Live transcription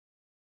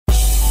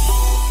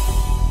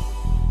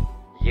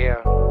Yeah.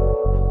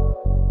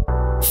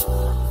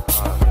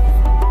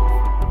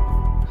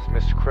 It's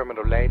Mr.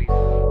 Criminal, ladies.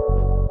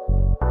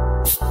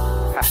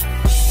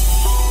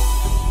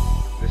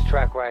 This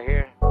track right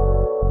here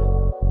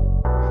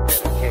is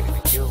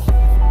dedicated to you.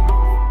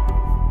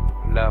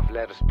 Love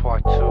Letters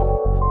Part 2.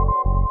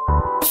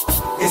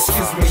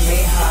 Excuse me,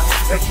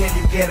 mija, but can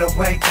you get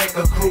away? Take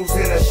a cruise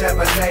in a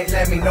Chevrolet.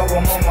 Let me know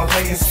I'm on my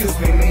way. Excuse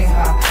me,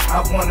 mija,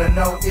 I wanna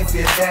know if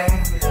you're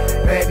down.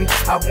 Baby,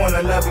 I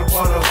wanna love you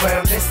all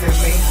around. Listen,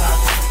 mija,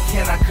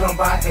 can I come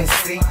by and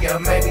see ya?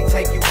 Maybe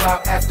take you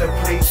out after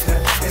pleasure.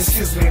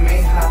 Excuse me,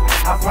 mija,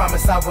 I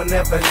promise I will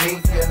never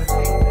leave ya.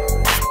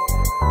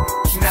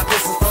 Now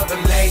this is for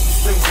the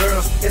ladies and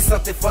girls, it's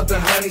something for the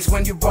honeys.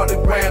 When you brought it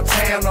round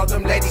town, all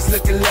them ladies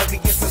looking lovely.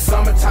 It's the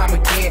summertime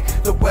again,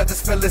 the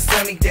weather's feeling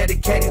sunny.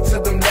 Dedicated to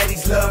them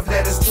ladies, love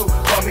letters too.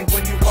 Call me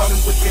when you rollin'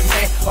 with your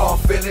man, all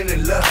feeling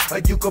in love. Or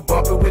you could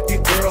bump it with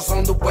your girls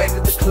on the way to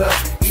the club.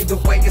 Either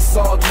way it's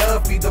all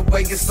love, either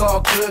way it's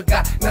all good.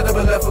 Got nothing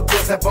but love for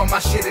girls that bought my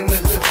shit in the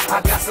hood.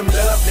 I got some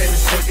love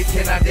letters for you,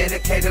 can I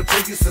dedicate it to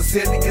you?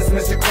 Sincerely, it's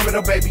Mr.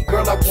 Criminal, baby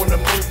girl, I wanna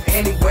move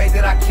any way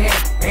that I can.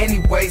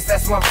 Anyways,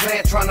 that's my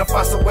plan, trying to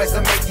find some ways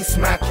to make you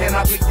smile. Can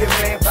I be your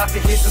man? About to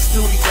hit the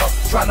studio,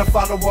 trying to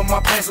follow all my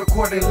plans,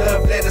 recording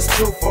love letters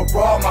too for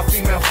all my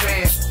female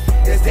fans.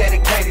 It's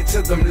dedicated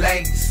to them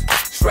ladies.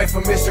 Straight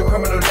from Mr.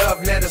 Criminal,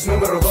 love letters,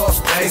 numero dos,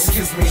 baby.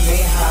 Excuse me,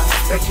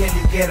 mija, but can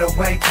you get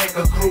away? Take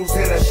a cruise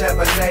in a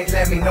Chevrolet.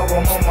 Let me know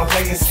I'm on my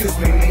way. Excuse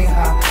me,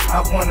 mija,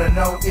 I wanna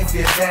know if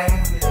you're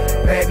down.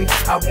 Baby,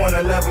 I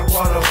wanna love you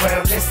all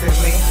around. Listen,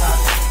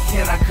 mija,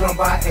 can I come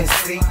by and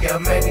see ya?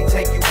 Maybe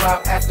take you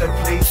out after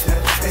pleasure.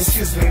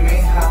 Excuse me,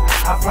 mija,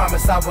 I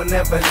promise I will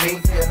never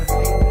leave ya.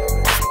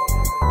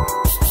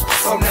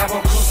 So now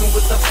I'm cruising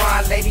with the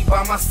fine lady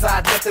by my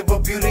side. Nothing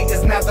but beauty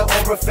is now the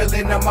aura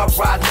feeling of my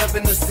ride.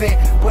 Loving the scent.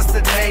 What's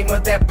the name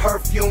of that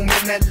perfume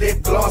and that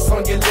lip gloss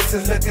on your lips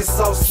is looking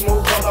so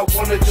smooth. All I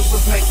wanna do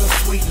is make some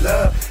sweet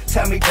love.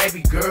 Tell me,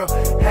 baby girl,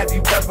 have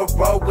you ever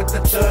rolled with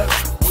the thug?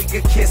 We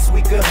could kiss,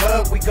 we could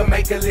hug, we could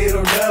make a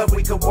little love.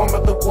 We could warm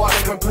up the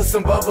water and put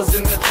some bubbles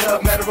in the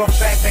tub. Matter of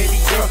fact, baby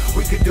girl,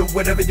 we could do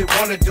whatever you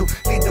wanna do.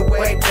 Either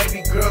way,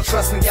 baby girl,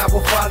 trust me, I will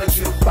follow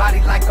you.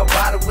 Body like a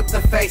bottle with the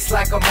face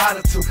like a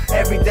model too.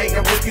 Every day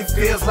I'm with you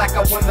feels like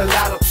I won the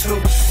lotto too.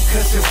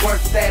 Cause you're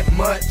worth that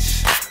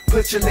much.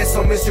 Put your list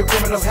on Mr.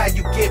 Criminal, how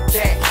you get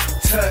that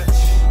touch.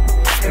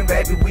 And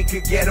baby, we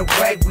could get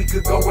away, we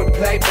could go and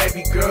play,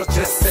 baby girl,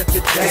 just set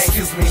the day.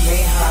 Excuse me,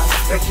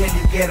 mija, but can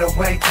you get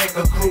away? Take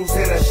a cruise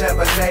in a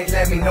Chevrolet.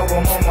 Let me know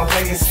I'm on my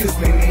way. Excuse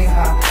me,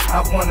 mija,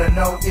 I wanna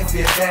know if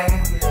you're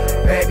down.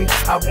 Baby,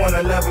 I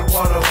wanna love you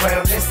all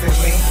around. Listen,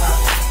 mija,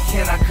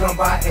 can I come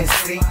by and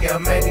see ya?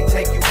 Maybe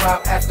take you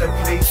out after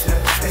pleasure.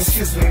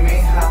 Excuse me,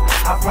 mija,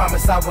 I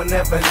promise I will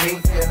never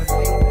leave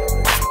ya.